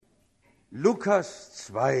Lukas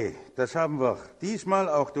 2, das haben wir diesmal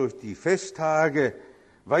auch durch die Festtage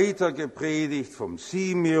weiter gepredigt vom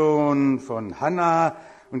Simeon, von Hannah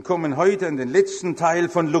und kommen heute in den letzten Teil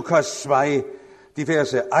von Lukas 2, die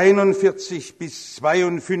Verse 41 bis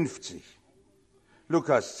 52.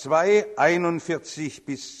 Lukas 2, 41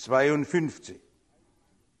 bis 52.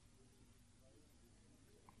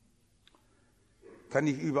 Kann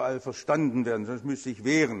nicht überall verstanden werden, sonst müsste ich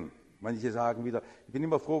wehren. Manche sagen wieder, ich bin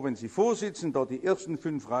immer froh, wenn Sie vorsitzen, dort die ersten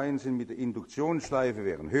 5 Reihen sind mit der Induktionsschleife,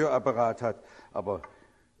 wer einen Hörapparat hat,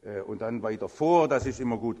 und dann weiter vor, das ist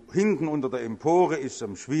immer gut. Hinten unter der Empore ist es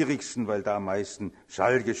am schwierigsten, weil da am meisten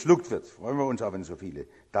Schall geschluckt wird. Freuen wir uns auch, wenn so viele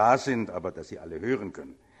da sind, aber dass Sie alle hören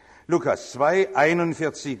können. Lukas 2,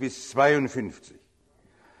 41 bis 52.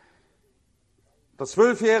 Der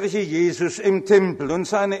zwölfjährige Jesus im Tempel und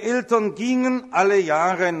seine Eltern gingen alle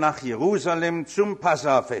Jahre nach Jerusalem zum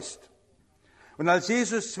Passafest. Und als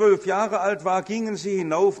Jesus 12 Jahre alt war, gingen sie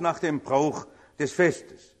hinauf nach dem Brauch des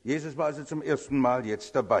Festes. Jesus war also zum ersten Mal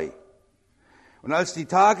jetzt dabei. Und als die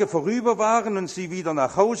Tage vorüber waren und sie wieder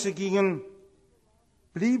nach Hause gingen,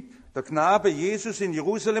 blieb der Knabe Jesus in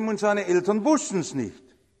Jerusalem und seine Eltern wussten es nicht.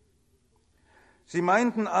 Sie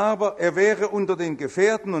meinten aber, er wäre unter den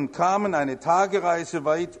Gefährten und kamen eine Tagereise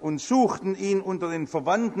weit und suchten ihn unter den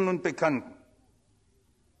Verwandten und Bekannten.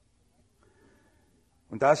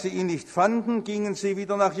 Und da sie ihn nicht fanden, gingen sie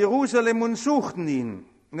wieder nach Jerusalem und suchten ihn.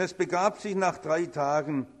 Und es begab sich nach 3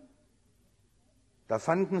 Tagen, da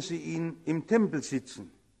fanden sie ihn im Tempel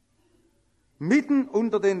sitzen, mitten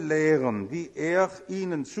unter den Lehrern, wie er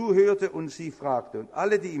ihnen zuhörte und sie fragte. Und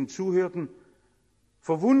alle, die ihm zuhörten,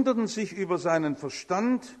 verwunderten sich über seinen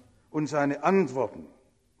Verstand und seine Antworten.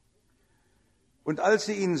 Und als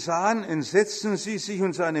sie ihn sahen, entsetzten sie sich,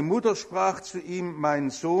 und seine Mutter sprach zu ihm: Mein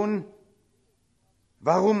Sohn,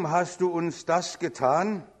 warum hast du uns das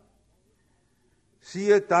getan?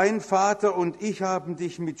 Siehe, dein Vater und ich haben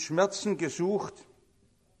dich mit Schmerzen gesucht.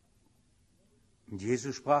 Und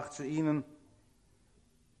Jesus sprach zu ihnen: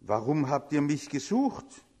 Warum habt ihr mich gesucht?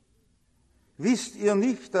 Wisst ihr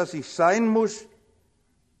nicht, dass ich sein muss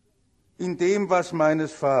in dem, was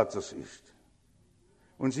meines Vaters ist?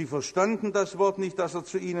 Und sie verstanden das Wort nicht, das er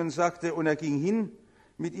zu ihnen sagte, und er ging hin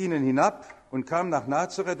mit ihnen hinab und kam nach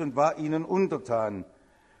Nazareth und war ihnen untertan.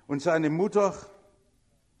 Und seine Mutter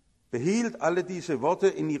behielt alle diese Worte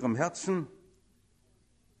in ihrem Herzen.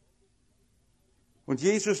 Und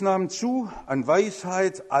Jesus nahm zu an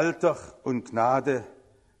Weisheit, Alter und Gnade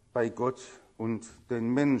bei Gott und den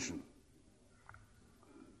Menschen.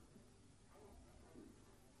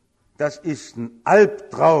 Das ist ein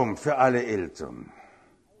Albtraum für alle Eltern.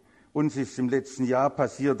 Uns ist im letzten Jahr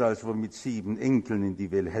passiert, als wir mit 7 Enkeln in die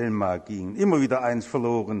Wilhelma gingen, immer wieder eins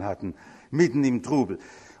verloren hatten, mitten im Trubel.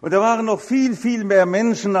 Und da waren noch viel, viel mehr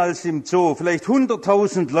Menschen als im Zoo. Vielleicht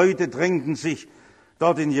 100.000 Leute drängten sich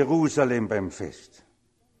dort in Jerusalem beim Fest.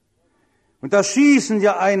 Und da schießen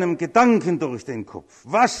ja einem Gedanken durch den Kopf.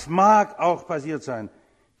 Was mag auch passiert sein?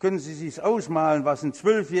 Können Sie sich's ausmalen, was ein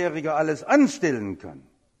 12-Jähriger alles anstellen kann?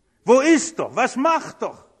 Wo ist er? Was macht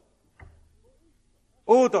er?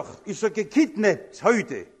 Oder ist er gekidnappt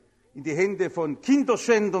heute, in die Hände von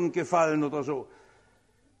Kinderschändern gefallen oder so?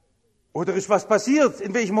 Oder ist was passiert?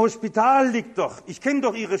 In welchem Hospital liegt er? Ich kenne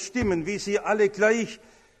doch Ihre Stimmen, wie Sie alle gleich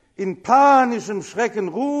in panischem Schrecken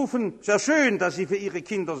rufen. Sehr schön, dass Sie für Ihre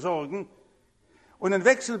Kinder sorgen. Und ein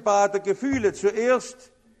Wechselbad der Gefühle.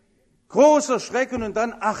 Zuerst großer Schrecken und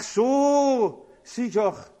dann, ach so,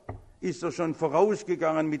 sicher ist er schon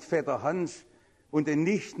vorausgegangen mit Vetter Hans und den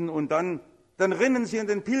Nichten, und dann rennen sie an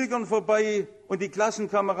den Pilgern vorbei und die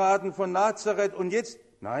Klassenkameraden von Nazareth, und jetzt,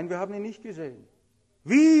 nein, wir haben ihn nicht gesehen.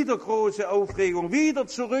 Wieder große Aufregung, wieder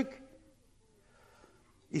zurück.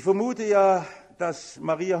 Ich vermute ja, dass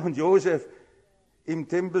Maria und Josef im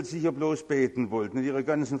Tempel sicher bloß beten wollten, in ihrer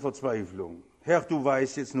ganzen Verzweiflung. Herr, du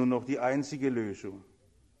weißt jetzt nur noch die einzige Lösung.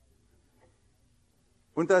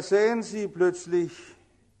 Und da sehen sie plötzlich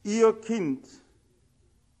ihr Kind.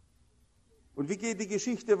 Und wie geht die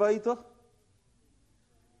Geschichte weiter?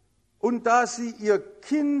 Und da sie ihr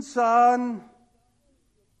Kind sahen,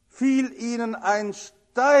 fiel ihnen ein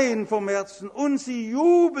Stein vom Herzen und sie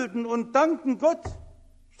jubelten und dankten Gott.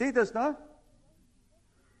 Steht das da?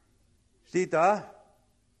 Steht da?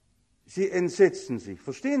 Sie entsetzten sich.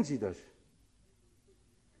 Verstehen Sie das?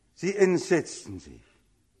 Sie entsetzten sich.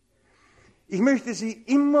 Ich möchte Sie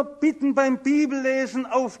immer bitten, beim Bibellesen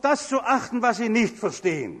auf das zu achten, was Sie nicht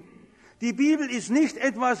verstehen. Die Bibel ist nicht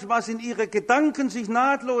etwas, was in Ihre Gedanken sich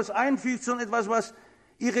nahtlos einfügt, sondern etwas, was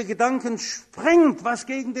Ihre Gedanken sprengt, was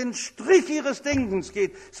gegen den Strich Ihres Denkens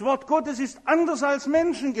geht. Das Wort Gottes ist anders als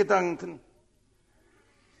Menschengedanken.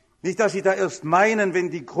 Nicht, dass Sie da erst meinen,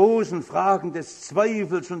 wenn die großen Fragen des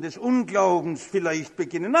Zweifels und des Unglaubens vielleicht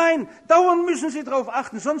beginnen. Nein, dauernd müssen Sie darauf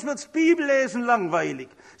achten, sonst wird's Bibellesen langweilig.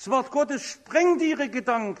 Das Wort Gottes sprengt Ihre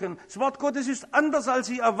Gedanken. Das Wort Gottes ist anders, als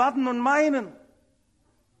Sie erwarten und meinen.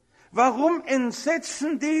 Warum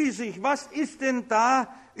entsetzen die sich? Was ist denn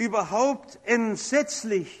da überhaupt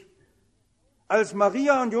entsetzlich, als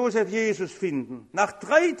Maria und Josef Jesus finden? Nach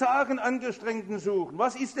 3 Tagen angestrengten Suchen.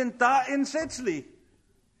 Was ist denn da entsetzlich?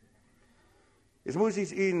 Jetzt muss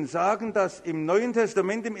ich Ihnen sagen, dass im Neuen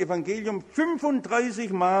Testament, im Evangelium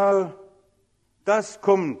 35 Mal das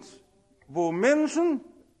kommt, wo Menschen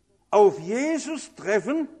auf Jesus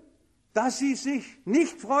treffen, dass sie sich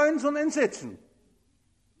nicht freuen, sondern entsetzen.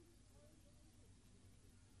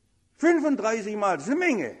 35 Mal, das ist eine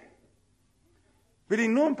Menge. Ich will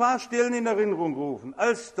Ihnen nur ein paar Stellen in Erinnerung rufen.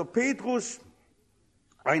 Als der Petrus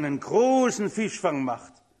einen großen Fischfang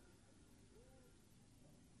macht,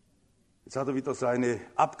 jetzt hat er wieder seine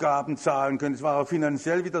Abgaben zahlen können, es war er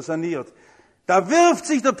finanziell wieder saniert. Da wirft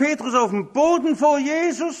sich der Petrus auf den Boden vor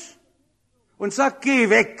Jesus und sagt, geh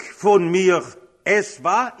weg von mir. Es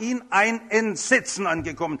war ihm ein Entsetzen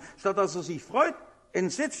angekommen. Statt dass er sich freut,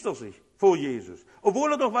 entsetzt er sich vor Jesus,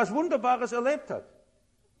 obwohl er doch was Wunderbares erlebt hat.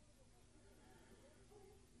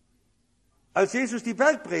 Als Jesus die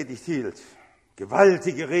Bergpredigt hielt,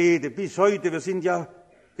 gewaltige Rede bis heute, wir sind ja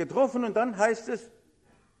getroffen und dann heißt es,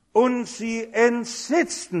 und sie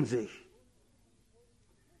entsetzten sich.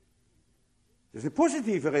 Das ist eine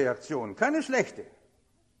positive Reaktion, keine schlechte.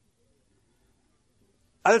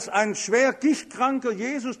 Als ein schwer gichtkranker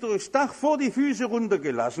Jesus durchs Dach vor die Füße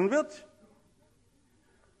runtergelassen wird,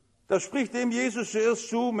 da spricht dem Jesus zuerst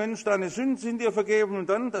zu, Mensch, deine Sünden sind dir vergeben, und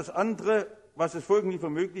dann das andere, was das Volk nicht für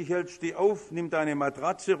möglich hält, steh auf, nimm deine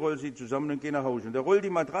Matratze, roll sie zusammen und geh nach Hause. Und er rollt die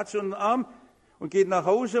Matratze unter den Arm und geht nach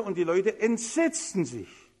Hause und die Leute entsetzten sich.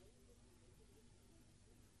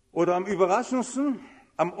 Oder am überraschendsten,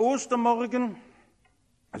 am Ostermorgen,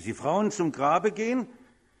 als die Frauen zum Grabe gehen,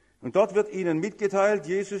 und dort wird ihnen mitgeteilt,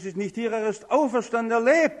 Jesus ist nicht hier, er ist auferstanden, er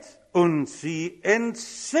lebt. Und sie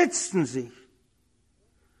entsetzten sich.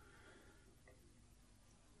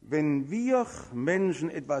 Wenn wir Menschen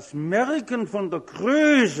etwas merken von der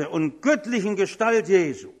Größe und göttlichen Gestalt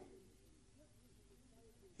Jesu,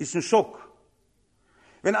 ist ein Schock.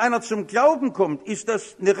 Wenn einer zum Glauben kommt, ist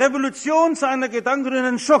das eine Revolution seiner Gedanken und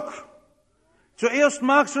ein Schock. Zuerst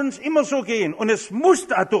mag es uns immer so gehen und es muss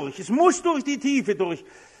da durch, es muss durch die Tiefe durch,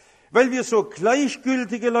 weil wir so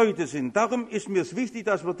gleichgültige Leute sind. Darum ist mir es wichtig,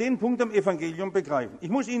 dass wir den Punkt am Evangelium begreifen. Ich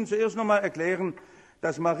muss Ihnen zuerst noch mal erklären,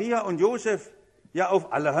 dass Maria und Josef ja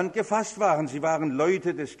auf allerhand gefasst waren. Sie waren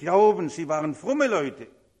Leute des Glaubens, sie waren fromme Leute.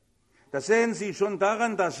 Das sehen Sie schon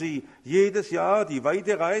daran, dass sie jedes Jahr die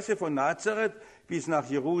weite Reise von Nazareth bis nach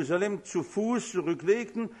Jerusalem zu Fuß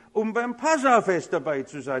zurücklegten, um beim Passafest dabei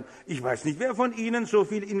zu sein. Ich weiß nicht, wer von Ihnen so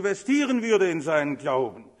viel investieren würde in seinen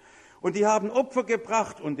Glauben. Und die haben Opfer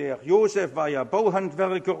gebracht, und der Josef war ja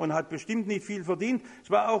Bauhandwerker und hat bestimmt nicht viel verdient. Es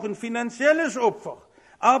war auch ein finanzielles Opfer.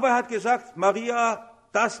 Aber er hat gesagt, Maria,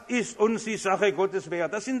 das ist uns die Sache Gottes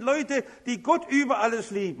wert. Das sind Leute, die Gott über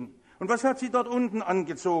alles lieben. Und was hat sie dort unten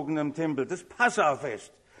angezogen im Tempel? Das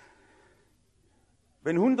Passafest.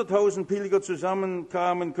 Wenn 100.000 Pilger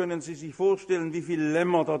zusammenkamen, können Sie sich vorstellen, wie viele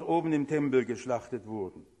Lämmer dort oben im Tempel geschlachtet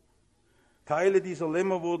wurden. Teile dieser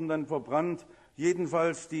Lämmer wurden dann verbrannt.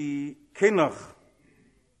 Jedenfalls die Kenner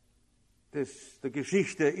der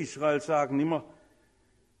Geschichte Israels sagen immer,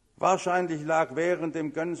 wahrscheinlich lag während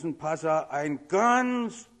dem ganzen Passa ein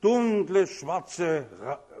ganz dunkle, schwarze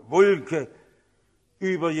Wolke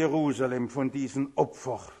über Jerusalem von diesen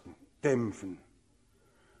Opferdämpfen.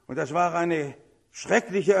 Und das war eine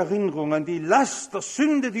schreckliche Erinnerung an die Last der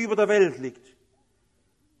Sünde, die über der Welt liegt.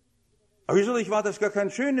 Äußerlich war das gar kein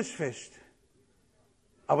schönes Fest.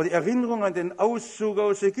 Aber die Erinnerung an den Auszug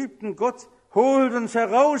aus Ägypten, Gott holt uns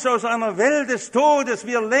heraus aus einer Welt des Todes.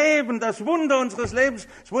 Wir leben das Wunder unseres Lebens.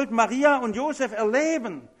 Das wollten Maria und Josef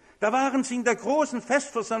erleben. Da waren sie in der großen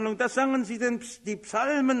Festversammlung, da sangen sie die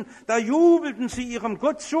Psalmen, da jubelten sie ihrem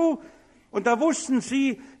Gott zu. Und da wussten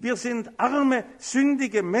sie, wir sind arme,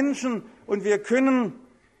 sündige Menschen und wir können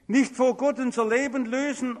nicht vor Gott unser Leben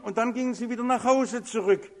lösen. Und dann gingen sie wieder nach Hause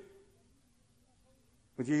zurück.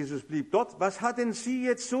 Und Jesus blieb dort. Was hat denn sie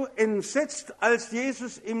jetzt so entsetzt, als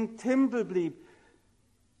Jesus im Tempel blieb?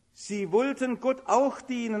 Sie wollten Gott auch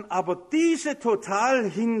dienen, aber diese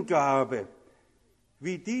Totalhingabe,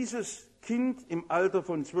 wie dieses Kind im Alter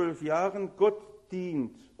von 12 Jahren Gott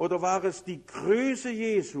dient, oder war es die Größe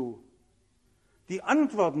Jesu, die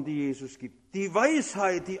Antworten, die Jesus gibt, die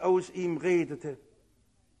Weisheit, die aus ihm redete?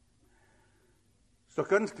 Ist doch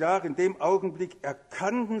ganz klar, in dem Augenblick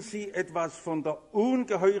erkannten sie etwas von der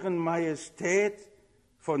ungeheuren Majestät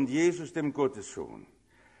von Jesus, dem Gottessohn.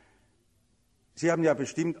 Sie haben ja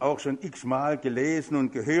bestimmt auch schon x-mal gelesen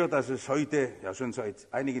und gehört, dass es heute, ja schon seit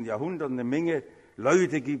einigen Jahrhunderten, eine Menge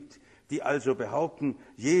Leute gibt, die also behaupten,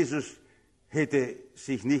 Jesus hätte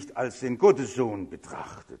sich nicht als den Gottessohn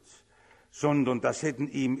betrachtet, sondern das hätten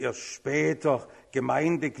ihm erst später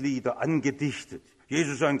Gemeindeglieder angedichtet.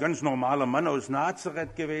 Jesus ist ein ganz normaler Mann aus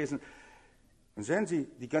Nazareth gewesen. Und sehen Sie,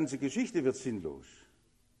 die ganze Geschichte wird sinnlos.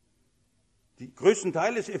 Die größten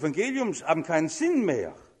Teile des Evangeliums haben keinen Sinn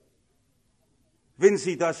mehr, wenn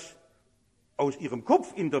Sie das aus Ihrem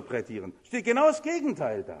Kopf interpretieren. Steht genau das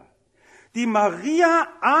Gegenteil da. Die Maria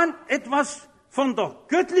ahnt etwas von der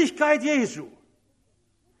Göttlichkeit Jesu.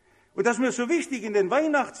 Und das ist mir so wichtig in den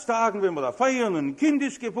Weihnachtstagen, wenn wir da feiern und ein Kind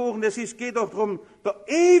ist geboren, geht doch darum, der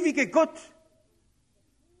ewige Gott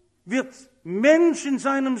wird Mensch in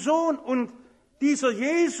seinem Sohn und dieser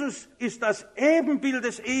Jesus ist das Ebenbild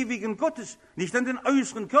des ewigen Gottes, nicht an den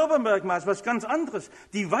äußeren Körpermerkmalen, was ganz anderes.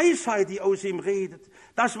 Die Weisheit, die aus ihm redet,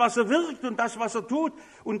 das, was er wirkt und das, was er tut.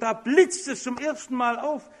 Und da blitzt es zum ersten Mal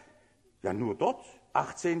auf. Ja, nur dort.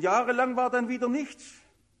 18 Jahre lang war dann wieder nichts.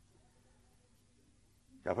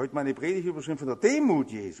 Ich habe heute meine Predigt überschrieben von der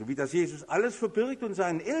Demut Jesu, wie das Jesus alles verbirgt und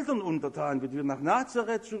seinen Eltern untertan wird, wie er nach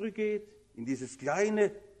Nazareth zurückgeht, in dieses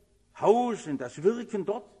kleine Haus, in das Wirken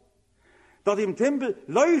dort. Dort im Tempel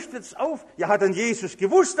leuchtet es auf. Ja, hat dann Jesus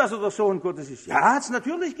gewusst, dass er der Sohn Gottes ist? Ja, er hat es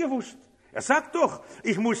natürlich gewusst. Er sagt doch,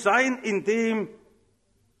 ich muss sein in dem,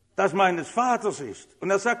 das meines Vaters ist. Und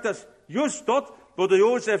er sagt das just dort, wo der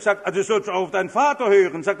Josef sagt, also du sollst auf deinen Vater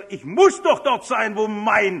hören. Sagt er, ich muss doch dort sein, wo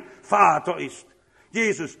mein Vater ist.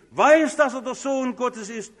 Jesus weiß, dass er der Sohn Gottes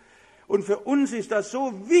ist. Und für uns ist das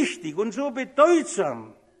so wichtig und so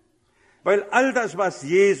bedeutsam, weil all das, was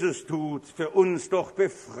Jesus tut, für uns doch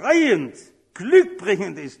befreiend,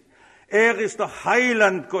 glückbringend ist. Er ist der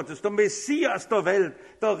Heiland Gottes, der Messias der Welt,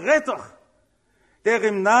 der Retter, der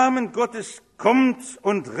im Namen Gottes kommt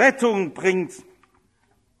und Rettung bringt.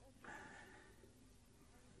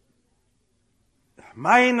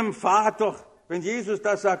 Meinem Vater, wenn Jesus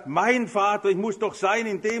das sagt, mein Vater, ich muss doch sein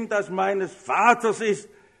in dem, das meines Vaters ist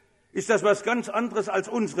das was ganz anderes als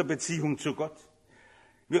unsere Beziehung zu Gott.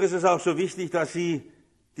 Mir ist es auch so wichtig, dass Sie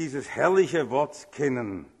dieses herrliche Wort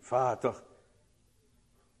kennen, Vater.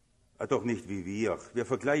 Doch nicht wie wir. Wir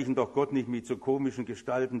vergleichen doch Gott nicht mit so komischen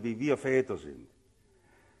Gestalten, wie wir Väter sind.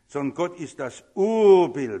 Sondern Gott ist das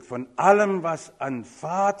Urbild von allem, was an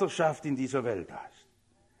Vaterschaft in dieser Welt ist.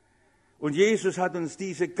 Und Jesus hat uns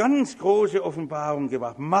diese ganz große Offenbarung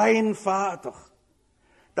gemacht. Mein Vater.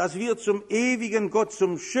 Dass wir zum ewigen Gott,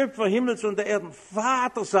 zum Schöpfer Himmels und der Erden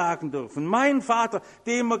Vater sagen dürfen. Mein Vater,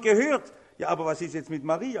 dem er gehört. Ja, aber was ist jetzt mit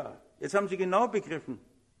Maria? Jetzt haben Sie genau begriffen.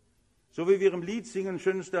 So wie wir im Lied singen,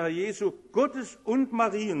 schönster Herr Jesu, Gottes und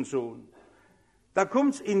Mariensohn. Da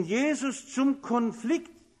kommt es in Jesus zum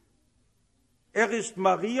Konflikt. Er ist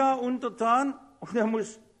Maria untertan und er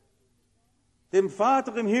muss dem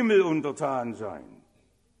Vater im Himmel untertan sein.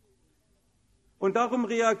 Und darum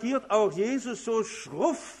reagiert auch Jesus so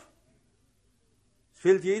schroff. Es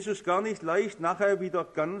fällt Jesus gar nicht leicht, nachher wieder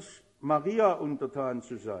ganz Maria untertan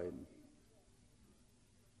zu sein.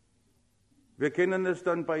 Wir kennen es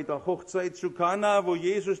dann bei der Hochzeit zu Kana, wo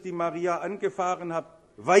Jesus die Maria angefahren hat.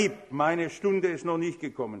 Weib, meine Stunde ist noch nicht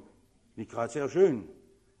gekommen. Nicht gerade sehr schön,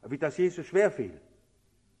 aber wie das Jesus schwerfiel,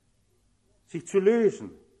 sich zu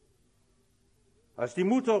lösen. Als die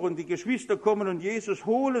Mutter und die Geschwister kommen und Jesus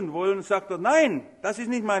holen wollen, sagt er, nein, das ist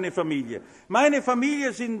nicht meine Familie. Meine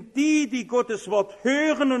Familie sind die, die Gottes Wort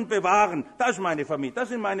hören und bewahren. Das ist meine Familie, das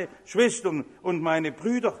sind meine Schwestern und meine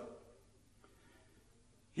Brüder.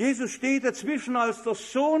 Jesus steht dazwischen als der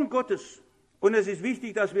Sohn Gottes. Und es ist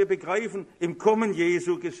wichtig, dass wir begreifen, im Kommen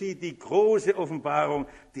Jesu geschieht die große Offenbarung.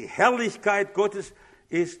 Die Herrlichkeit Gottes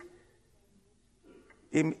ist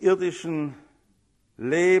im irdischen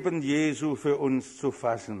Leben Jesu für uns zu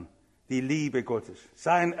fassen, die Liebe Gottes,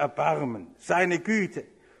 sein Erbarmen, seine Güte,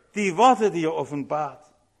 die Worte, die er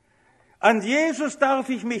offenbart. An Jesus darf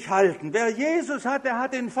ich mich halten. Wer Jesus hat, der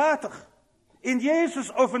hat den Vater. In Jesus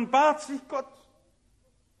offenbart sich Gott.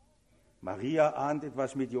 Maria ahnt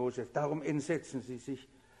etwas mit Josef, darum entsetzen sie sich.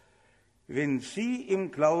 Wenn sie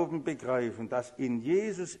im Glauben begreifen, dass in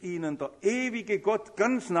Jesus ihnen der ewige Gott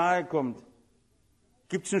ganz nahe kommt,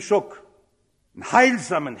 gibt es einen Schock. Einen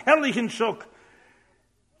heilsamen, herrlichen Schock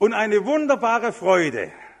und eine wunderbare Freude,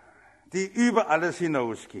 die über alles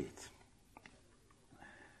hinausgeht.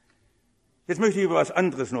 Jetzt möchte ich über was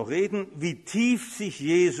anderes noch reden, wie tief sich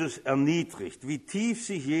Jesus erniedrigt, wie tief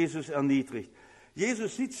sich Jesus erniedrigt.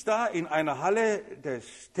 Jesus sitzt da in einer Halle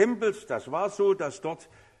des Tempels. Das war so, dass dort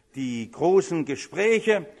die großen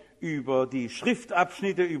Gespräche über die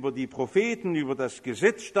Schriftabschnitte, über die Propheten, über das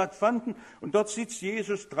Gesetz stattfanden. Und dort sitzt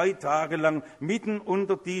Jesus 3 Tage lang mitten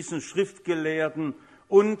unter diesen Schriftgelehrten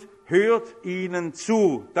und hört ihnen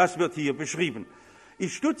zu. Das wird hier beschrieben.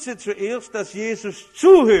 Ich stutze zuerst, dass Jesus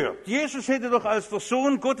zuhört. Jesus hätte doch als der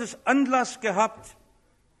Sohn Gottes Anlass gehabt,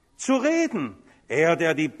 zu reden. Er,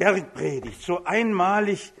 der die Bergpredigt so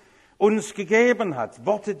einmalig uns gegeben hat.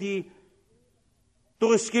 Worte, die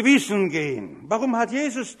durchs Gewissen gehen. Warum hat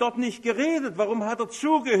Jesus dort nicht geredet? Warum hat er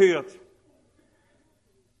zugehört?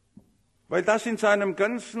 Weil das in seinem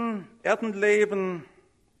ganzen Erdenleben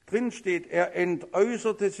drinsteht. Er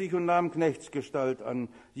entäußerte sich und nahm Knechtsgestalt an.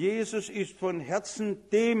 Jesus ist von Herzen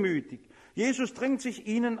demütig. Jesus drängt sich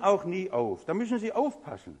ihnen auch nie auf. Da müssen Sie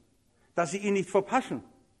aufpassen, dass Sie ihn nicht verpassen.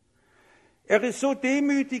 Er ist so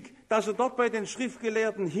demütig, dass er dort bei den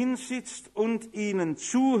Schriftgelehrten hinsitzt und ihnen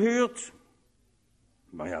zuhört.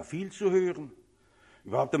 War ja viel zu hören.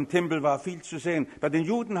 Überhaupt im Tempel war viel zu sehen. Bei den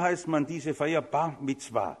Juden heißt man diese Feier Bar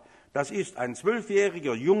Mitzvah. Das ist ein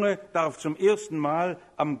 12-jähriger Junge, darf zum ersten Mal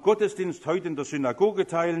am Gottesdienst heute in der Synagoge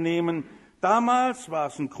teilnehmen. Damals war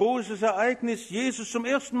es ein großes Ereignis. Jesus zum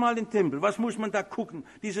ersten Mal im Tempel. Was muss man da gucken?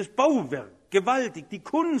 Dieses Bauwerk, gewaltig, die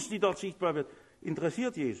Kunst, die dort sichtbar wird,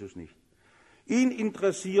 interessiert Jesus nicht. Ihn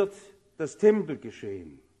interessiert das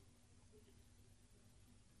Tempelgeschehen.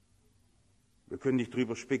 Wir können nicht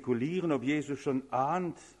darüber spekulieren, ob Jesus schon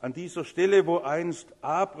ahnt, an dieser Stelle, wo einst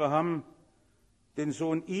Abraham den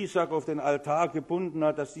Sohn Isaak auf den Altar gebunden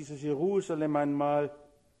hat, dass dieses Jerusalem einmal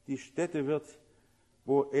die Stätte wird,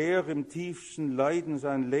 wo er im tiefsten Leiden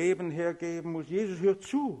sein Leben hergeben muss. Jesus hört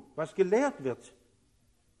zu, was gelehrt wird.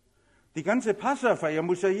 Die ganze Passafeier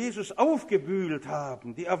muss ja Jesus aufgewühlt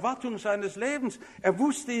haben, die Erwartung seines Lebens. Er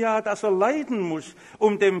wusste ja, dass er leiden muss,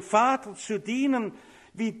 um dem Vater zu dienen.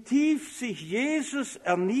 Wie tief sich Jesus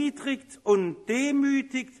erniedrigt und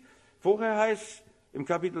demütigt. Vorher heißt im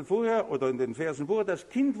Kapitel vorher oder in den Versen vorher, das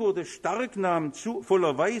Kind wurde stark, nahm zu,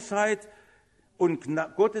 voller Weisheit und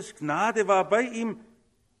Gottes Gnade war bei ihm.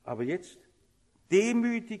 Aber jetzt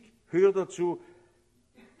demütig hört er zu.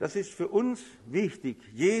 Das ist für uns wichtig.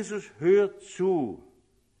 Jesus hört zu.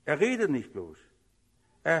 Er redet nicht bloß.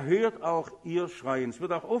 Er hört auch ihr Schreien. Es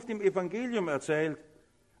wird auch oft im Evangelium erzählt,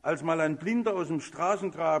 als mal ein Blinder aus dem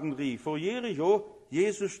Straßengraben rief, vor Jericho,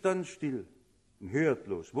 Jesus stand still und hört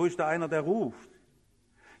bloß. Wo ist da einer, der ruft?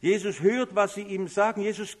 Jesus hört, was sie ihm sagen.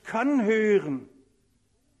 Jesus kann hören.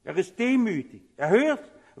 Er ist demütig. Er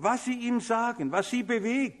hört, was sie ihm sagen, was sie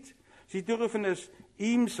bewegt. Sie dürfen es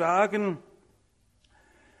ihm sagen.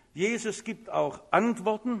 Jesus gibt auch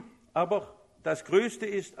Antworten, aber das Größte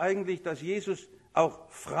ist eigentlich, dass Jesus auch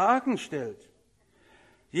Fragen stellt.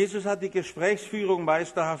 Jesus hat die Gesprächsführung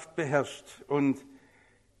meisterhaft beherrscht und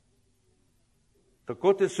der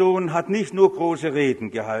Gottessohn hat nicht nur große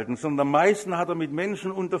Reden gehalten, sondern am meisten hat er mit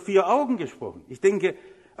Menschen unter 4 Augen gesprochen. Ich denke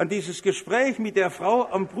an dieses Gespräch mit der Frau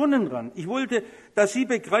am Brunnenrand. Ich wollte, dass Sie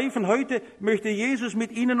begreifen, heute möchte Jesus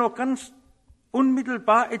mit Ihnen noch ganz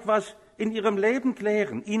unmittelbar etwas in Ihrem Leben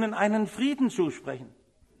klären, Ihnen einen Frieden zusprechen.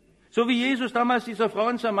 So wie Jesus damals dieser Frau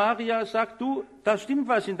in Samaria sagt, du, da stimmt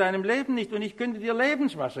was in deinem Leben nicht und ich könnte dir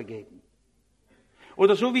Lebenswasser geben.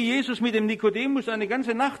 Oder so wie Jesus mit dem Nikodemus eine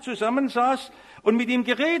ganze Nacht zusammensaß und mit ihm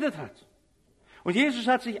geredet hat. Und Jesus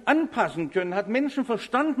hat sich anpassen können, hat Menschen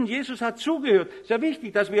verstanden, Jesus hat zugehört. Sehr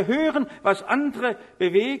wichtig, dass wir hören, was andere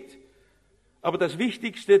bewegt. Aber das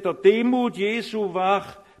Wichtigste der Demut Jesu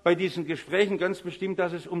war bei diesen Gesprächen ganz bestimmt,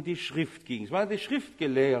 dass es um die Schrift ging. Es waren die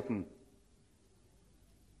Schriftgelehrten.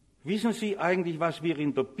 Wissen Sie eigentlich, was wir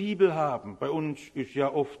in der Bibel haben? Bei uns ist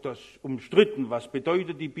ja oft das umstritten. Was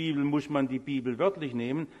bedeutet die Bibel? Muss man die Bibel wörtlich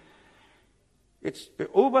nehmen? Jetzt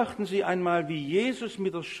beobachten Sie einmal, wie Jesus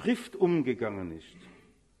mit der Schrift umgegangen ist.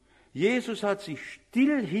 Jesus hat sich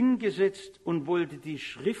still hingesetzt und wollte die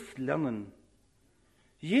Schrift lernen.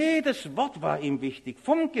 Jedes Wort war ihm wichtig,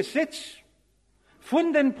 vom Gesetz,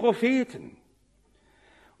 von den Propheten.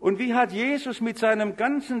 Und wie hat Jesus mit seinem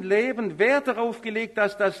ganzen Leben Wert darauf gelegt,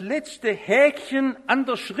 dass das letzte Häkchen an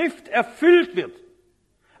der Schrift erfüllt wird,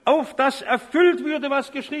 auf das erfüllt würde,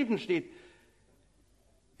 was geschrieben steht.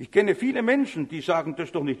 Ich kenne viele Menschen, die sagen, das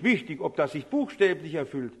ist doch nicht wichtig, ob das sich buchstäblich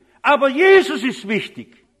erfüllt. Aber Jesus ist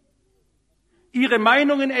wichtig. Ihre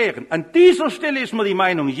Meinungen ehren. An dieser Stelle ist mir die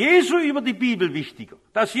Meinung Jesu über die Bibel wichtiger.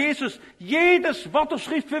 Dass Jesus jedes Wort der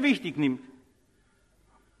Schrift für wichtig nimmt.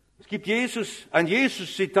 Es gibt ein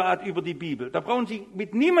Jesus-Zitat über die Bibel. Da brauchen Sie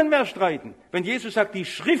mit niemandem mehr streiten. Wenn Jesus sagt, die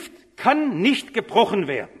Schrift kann nicht gebrochen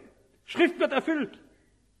werden. Schrift wird erfüllt.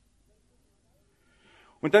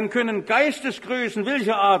 Und dann können Geistesgrößen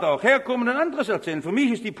welcher Art auch herkommen und anderes erzählen. Für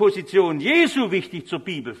mich ist die Position Jesu wichtig zur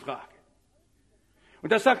Bibelfrage.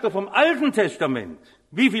 Und das sagt er vom Alten Testament.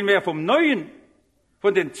 Wie viel mehr vom Neuen,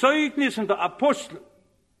 von den Zeugnissen der Apostel.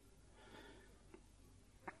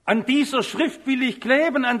 An dieser Schrift will ich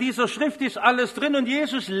kleben, an dieser Schrift ist alles drin und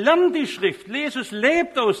Jesus lernt die Schrift, Jesus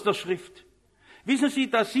lebt aus der Schrift. Wissen Sie,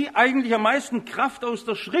 dass Sie eigentlich am meisten Kraft aus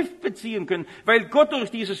der Schrift beziehen können, weil Gott durch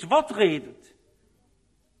dieses Wort redet.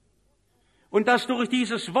 Und dass durch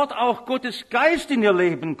dieses Wort auch Gottes Geist in Ihr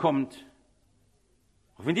Leben kommt.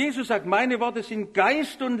 Auch wenn Jesus sagt, meine Worte sind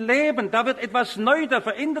Geist und Leben, da wird etwas neu, da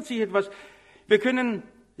verändert sich etwas.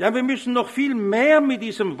 Wir müssen noch viel mehr mit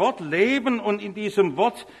diesem Wort leben und in diesem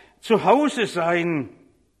Wort zu Hause sein.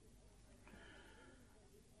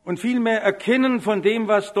 Und viel mehr erkennen von dem,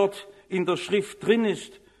 was dort in der Schrift drin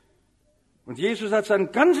ist. Und Jesus hat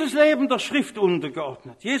sein ganzes Leben der Schrift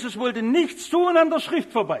untergeordnet. Jesus wollte nichts tun an der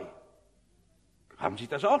Schrift vorbei. Haben Sie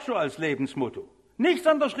das auch so als Lebensmotto? Nichts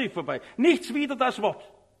an der Schrift vorbei, nichts wider das Wort.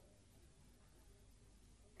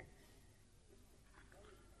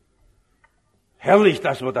 Herrlich,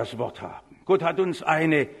 dass wir das Wort haben. Gott hat uns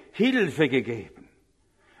eine Hilfe gegeben.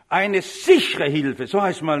 Eine sichere Hilfe, so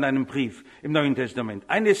heißt es mal in einem Brief im Neuen Testament.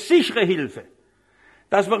 Eine sichere Hilfe.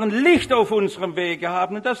 Dass wir ein Licht auf unserem Wege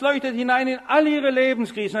haben und das leuchtet hinein in all ihre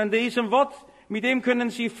Lebenskrisen. An diesem Wort, mit dem können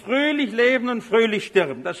sie fröhlich leben und fröhlich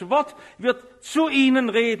sterben. Das Wort wird zu ihnen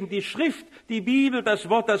reden. Die Schrift, die Bibel, das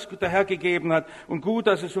Wort, das der Herr gegeben hat. Und gut,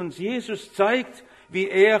 dass es uns Jesus zeigt, wie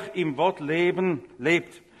er im Wort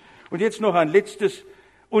lebt. Und jetzt noch ein letztes.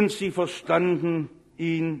 Und sie verstanden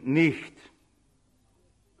ihn nicht.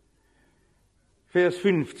 Vers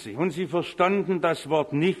 50. Und sie verstanden das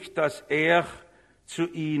Wort nicht, das er zu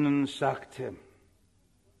ihnen sagte.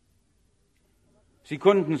 Sie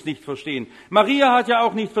konnten es nicht verstehen. Maria hat ja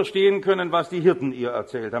auch nicht verstehen können, was die Hirten ihr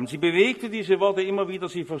erzählt haben. Sie bewegte diese Worte immer wieder,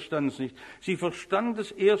 sie verstand es nicht. Sie verstand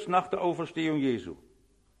es erst nach der Auferstehung Jesu.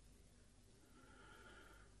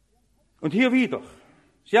 Und hier wieder.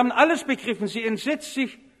 Sie haben alles begriffen, sie entsetzt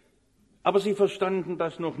sich, aber sie verstanden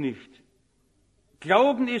das noch nicht.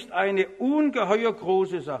 Glauben ist eine ungeheuer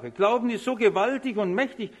große Sache. Glauben ist so gewaltig und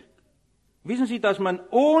mächtig. Wissen Sie, dass man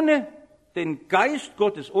ohne den Geist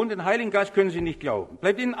Gottes, ohne den Heiligen Geist können Sie nicht glauben.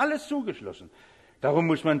 Bleibt Ihnen alles zugeschlossen. Darum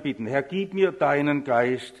muss man bitten, Herr, gib mir deinen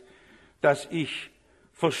Geist, dass ich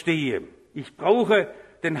verstehe. Ich brauche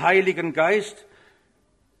den Heiligen Geist.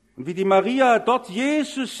 Und wie die Maria dort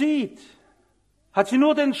Jesus sieht, hat sie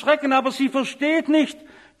nur den Schrecken, aber sie versteht nicht,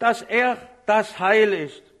 dass er das Heil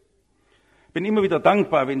ist. Ich bin immer wieder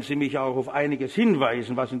dankbar, wenn Sie mich auch auf einiges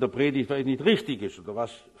hinweisen, was in der Predigt vielleicht nicht richtig ist oder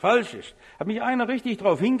was falsch ist. Hat mich einer richtig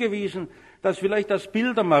darauf hingewiesen, dass vielleicht das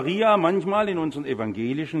Bild der Maria manchmal in unseren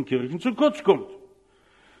evangelischen Kirchen zu kurz kommt.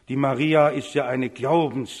 Die Maria ist ja eine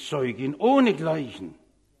Glaubenszeugin ohnegleichen.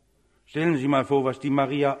 Stellen Sie mal vor, was die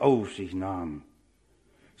Maria auf sich nahm.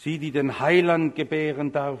 Sie, die den Heiland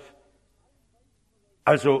gebären darf,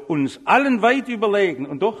 also uns allen weit überlegen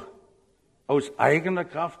und doch aus eigener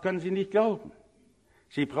Kraft kann sie nicht glauben.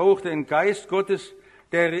 Sie braucht den Geist Gottes,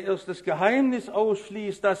 der erst das Geheimnis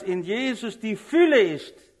ausschließt, dass in Jesus die Fülle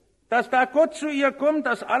ist, dass da Gott zu ihr kommt,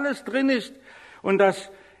 dass alles drin ist und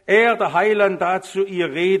dass er, der Heiland, da zu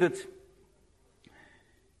ihr redet.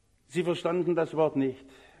 Sie verstanden das Wort nicht.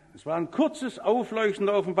 Es war ein kurzes Aufleuchten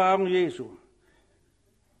der Offenbarung Jesu.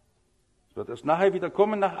 Es wird erst nachher wieder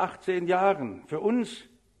kommen, nach 18 Jahren. Für uns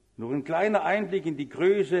nur ein kleiner Einblick in die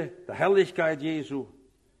Größe der Herrlichkeit Jesu.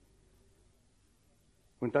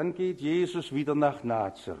 Und dann geht Jesus wieder nach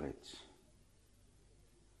Nazareth.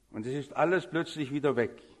 Und es ist alles plötzlich wieder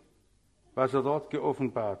weg, was er dort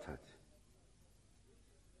geoffenbart hat.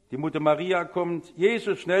 Die Mutter Maria kommt,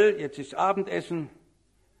 Jesus, schnell, jetzt ist Abendessen,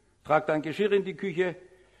 tragt ein Geschirr in die Küche.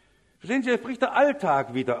 Verstehen Sie, jetzt bricht der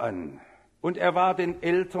Alltag wieder an. Und er war den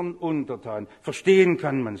Eltern untertan. Verstehen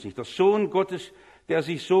kann man sich. Der Sohn Gottes, der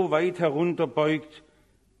sich so weit herunterbeugt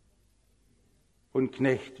und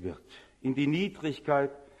Knecht wird. In die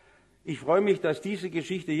Niedrigkeit. Ich freue mich, dass diese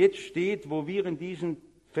Geschichte jetzt steht, wo wir in diesen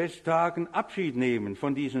Festtagen Abschied nehmen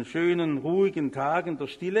von diesen schönen, ruhigen Tagen der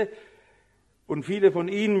Stille. Und viele von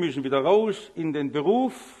Ihnen müssen wieder raus in den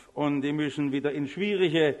Beruf und die müssen wieder in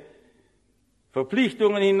schwierige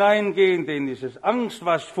Verpflichtungen hineingehen, denen ist es Angst,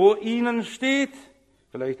 was vor ihnen steht.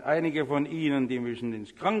 Vielleicht einige von ihnen, die müssen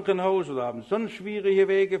ins Krankenhaus oder haben sonst schwierige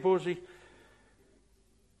Wege vor sich.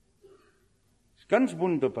 Es ist ganz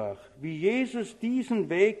wunderbar, wie Jesus diesen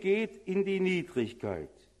Weg geht in die Niedrigkeit.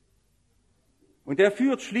 Und er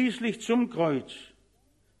führt schließlich zum Kreuz.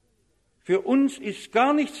 Für uns ist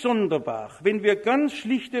gar nicht sonderbar, wenn wir ganz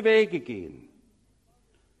schlichte Wege gehen.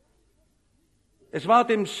 Es war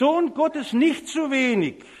dem Sohn Gottes nicht zu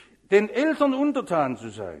wenig, den Eltern untertan zu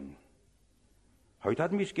sein. Heute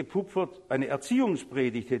hat mich gepupfert, eine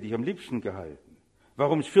Erziehungspredigt hätte ich am liebsten gehalten.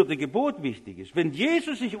 Warum das 4. Gebot wichtig ist, wenn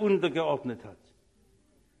Jesus sich untergeordnet hat.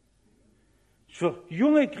 Ist für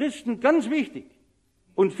junge Christen ganz wichtig.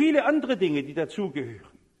 Und viele andere Dinge, die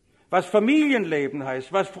dazugehören. Was Familienleben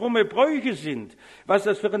heißt, was fromme Bräuche sind, was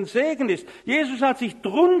das für ein Segen ist. Jesus hat sich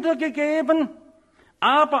drunter gegeben,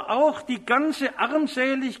 aber auch die ganze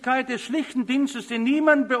Armseligkeit des schlichten Dienstes, den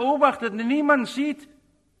niemand beobachtet, den niemand sieht.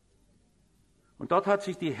 Und dort hat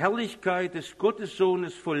sich die Herrlichkeit des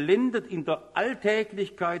Gottessohnes vollendet in der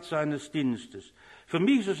Alltäglichkeit seines Dienstes. Für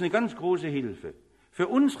mich ist es eine ganz große Hilfe. Für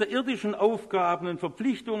unsere irdischen Aufgaben und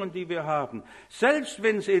Verpflichtungen, die wir haben. Selbst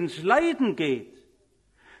wenn es ins Leiden geht,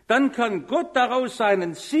 dann kann Gott daraus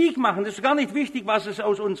seinen Sieg machen. Es ist gar nicht wichtig, was es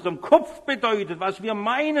aus unserem Kopf bedeutet, was wir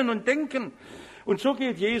meinen und denken. Und so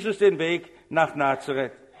geht Jesus den Weg nach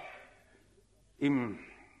Nazareth. Im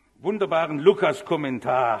wunderbaren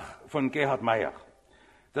Lukas-Kommentar von Gerhard Meyer,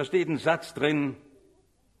 da steht ein Satz drin: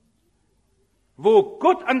 Wo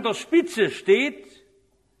Gott an der Spitze steht,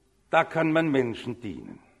 da kann man Menschen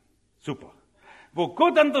dienen. Super. Wo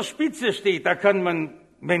Gott an der Spitze steht, da kann man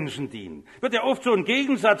Menschen dienen. Wird ja oft so ein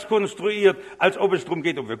Gegensatz konstruiert, als ob es darum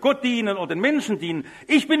geht, ob wir Gott dienen oder den Menschen dienen.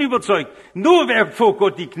 Ich bin überzeugt, nur wer vor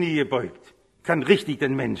Gott die Knie beugt, kann richtig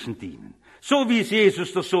den Menschen dienen. So wie es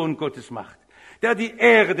Jesus, der Sohn Gottes, macht. Der die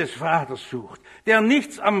Ehre des Vaters sucht, der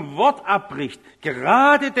nichts am Wort abbricht.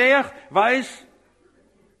 Gerade der weiß,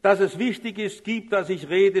 dass es wichtig ist, gib, dass ich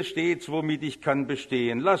rede stets, womit ich kann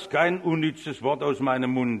bestehen. Lass kein unnützes Wort aus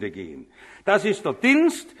meinem Munde gehen. Das ist der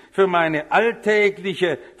Dienst für meine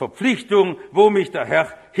alltägliche Verpflichtung, wo mich der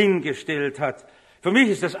Herr hingestellt hat. Für mich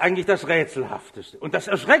ist das eigentlich das Rätselhafteste und das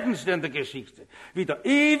Erschreckendste in der Geschichte, wie der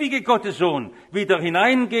ewige Gottessohn wieder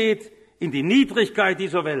hineingeht in die Niedrigkeit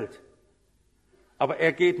dieser Welt. Aber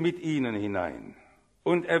er geht mit ihnen hinein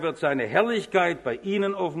und er wird seine Herrlichkeit bei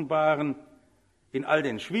ihnen offenbaren, in all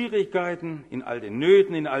den Schwierigkeiten, in all den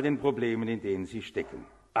Nöten, in all den Problemen, in denen sie stecken.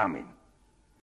 Amen.